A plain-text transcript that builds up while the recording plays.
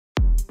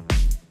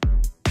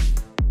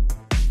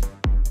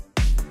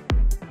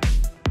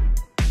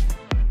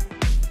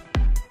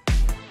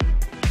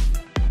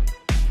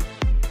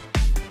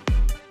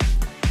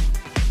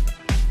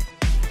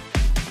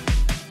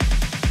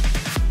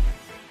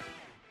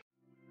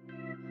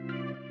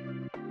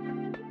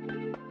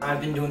I've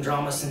been doing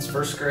drama since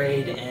first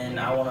grade, and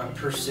I want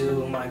to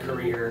pursue my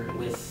career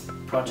with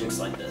projects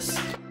like this.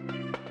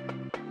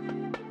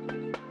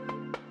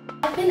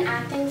 I've been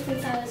acting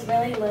since I was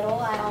really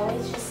little. I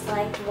always just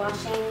liked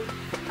watching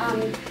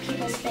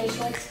people's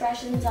facial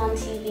expressions on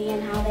TV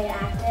and how they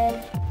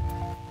acted.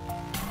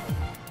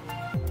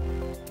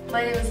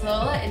 My name is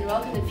Lola, and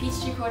welcome to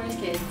Peachtree Corners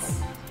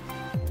Kids.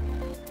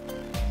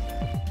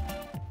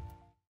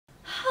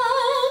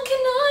 How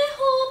can I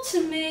hope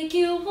to make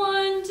you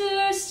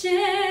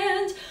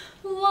understand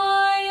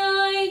why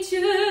I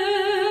do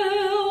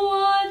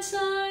what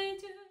I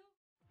do?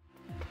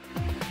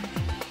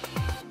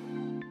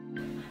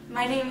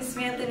 My name is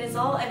Samantha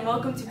Nizal, and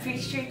welcome to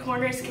Peachtree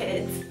Corners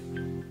Kids.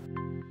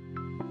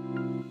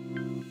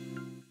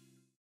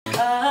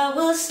 I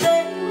will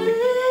stay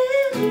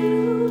with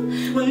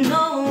you when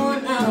no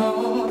one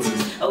else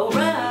is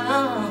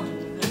around.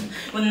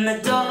 When the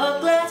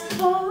dark lasts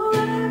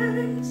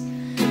always,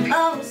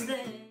 I will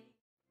stay.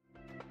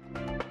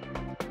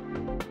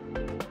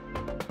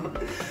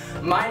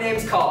 My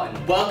name's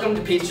Colin. Welcome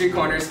to Peachtree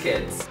Corners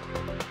Kids.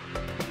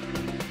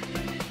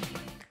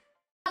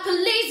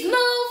 Police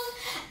move!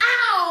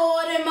 Ow!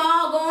 What am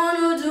I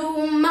gonna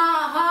do? My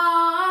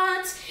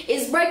heart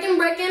is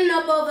breaking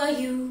up over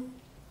you.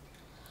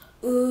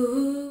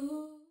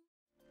 Ooh.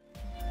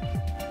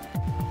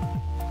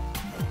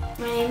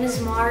 My name is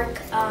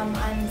Mark.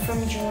 I'm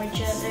from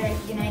Georgia, the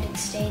United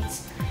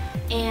States,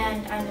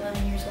 and I'm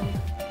 11 years old.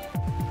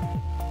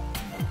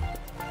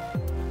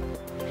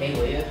 Hey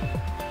Leah,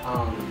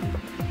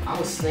 I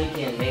was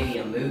thinking maybe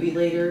a movie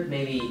later.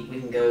 Maybe we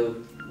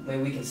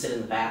can sit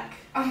in the back.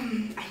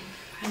 I'm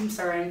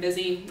sorry, I'm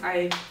busy.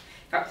 I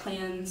got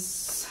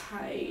plans.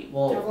 I have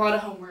a lot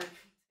of homework.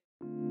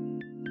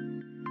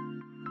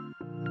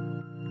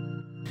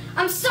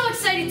 I'm so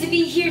excited to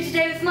be here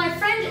today with my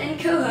friend and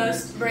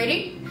co-host,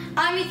 Brady.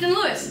 I'm Ethan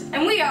Lewis,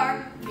 and we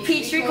are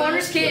Peachtree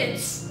Corners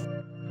Kids.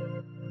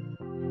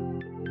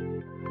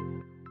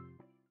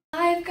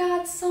 I've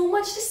got so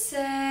much to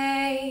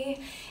say,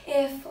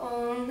 if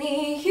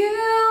only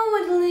you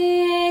would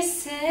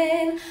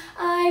listen.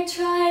 I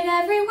tried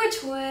every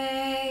which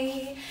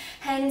way,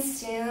 and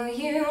still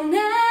you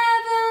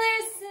never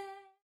listen.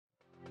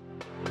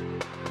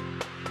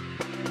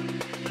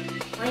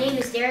 My name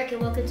is Derek,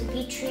 and welcome to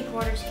Peachtree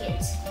Corners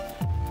Kids.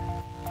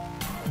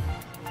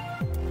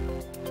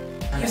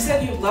 You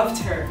said you loved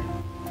her.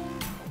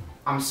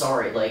 I'm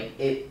sorry, like,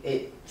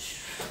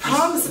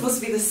 Prom was supposed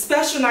to be the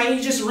special night and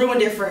you just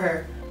ruined it for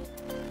her.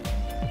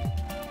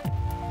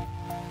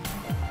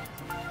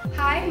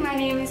 Hi, my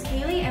name is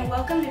Kaylee, and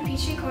welcome to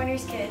Peachtree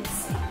Corners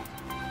Kids.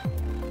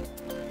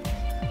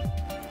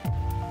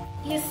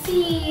 You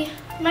see,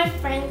 my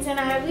friends and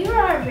I, we were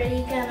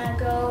already gonna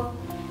go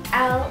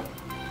out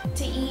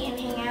to eat and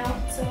hang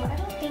out, so I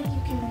don't think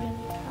you can really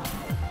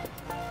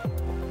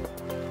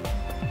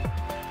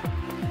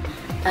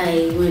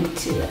I went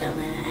to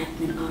Atlanta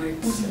Acting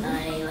Arts.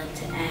 I like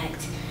to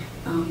act.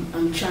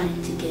 I'm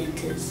trying to get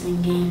into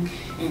singing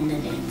and the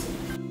dancing.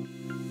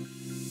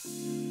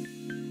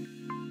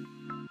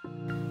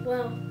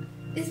 Well,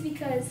 it's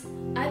because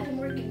I've been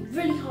working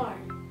really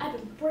hard. I've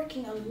been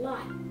working a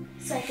lot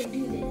so I can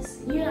do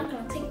this. You're not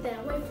going to take that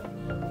away from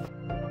me.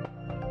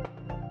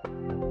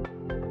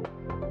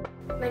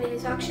 My name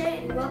is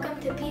Akshay, and welcome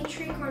to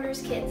Peachtree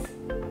Corners Kids.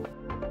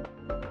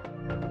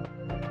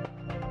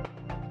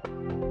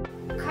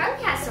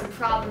 Carly has some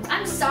problems.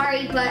 I'm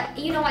sorry, but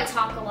you know I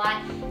talk a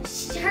lot.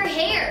 Her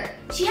hair,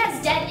 she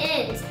has dead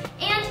ends,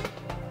 and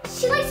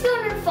she likes to be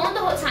on her phone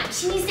the whole time.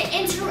 She needs to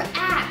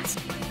interact.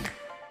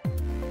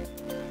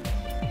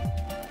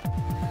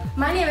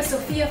 My name is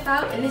Sophia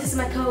Fout, and this is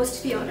my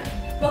co-host Fiona.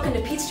 Welcome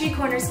to Peachtree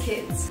Corners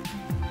Kids.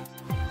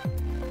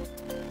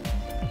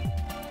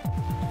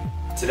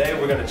 Today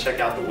we're going to check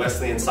out the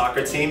Wesleyan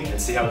soccer team and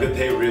see how good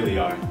they really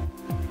are.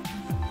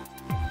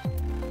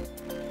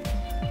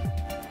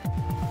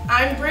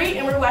 I'm Bree,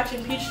 and we're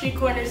watching Peachtree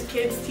Corners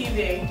Kids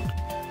TV.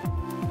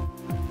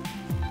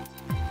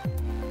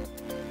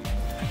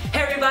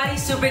 Hey everybody,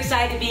 super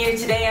excited to be here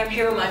today. I'm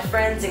here with my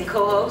friends and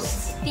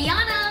co-hosts,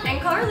 Fiona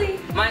And Carly.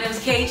 My name is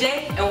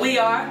KJ, and we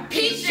are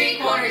Peachtree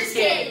Corners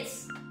Kids.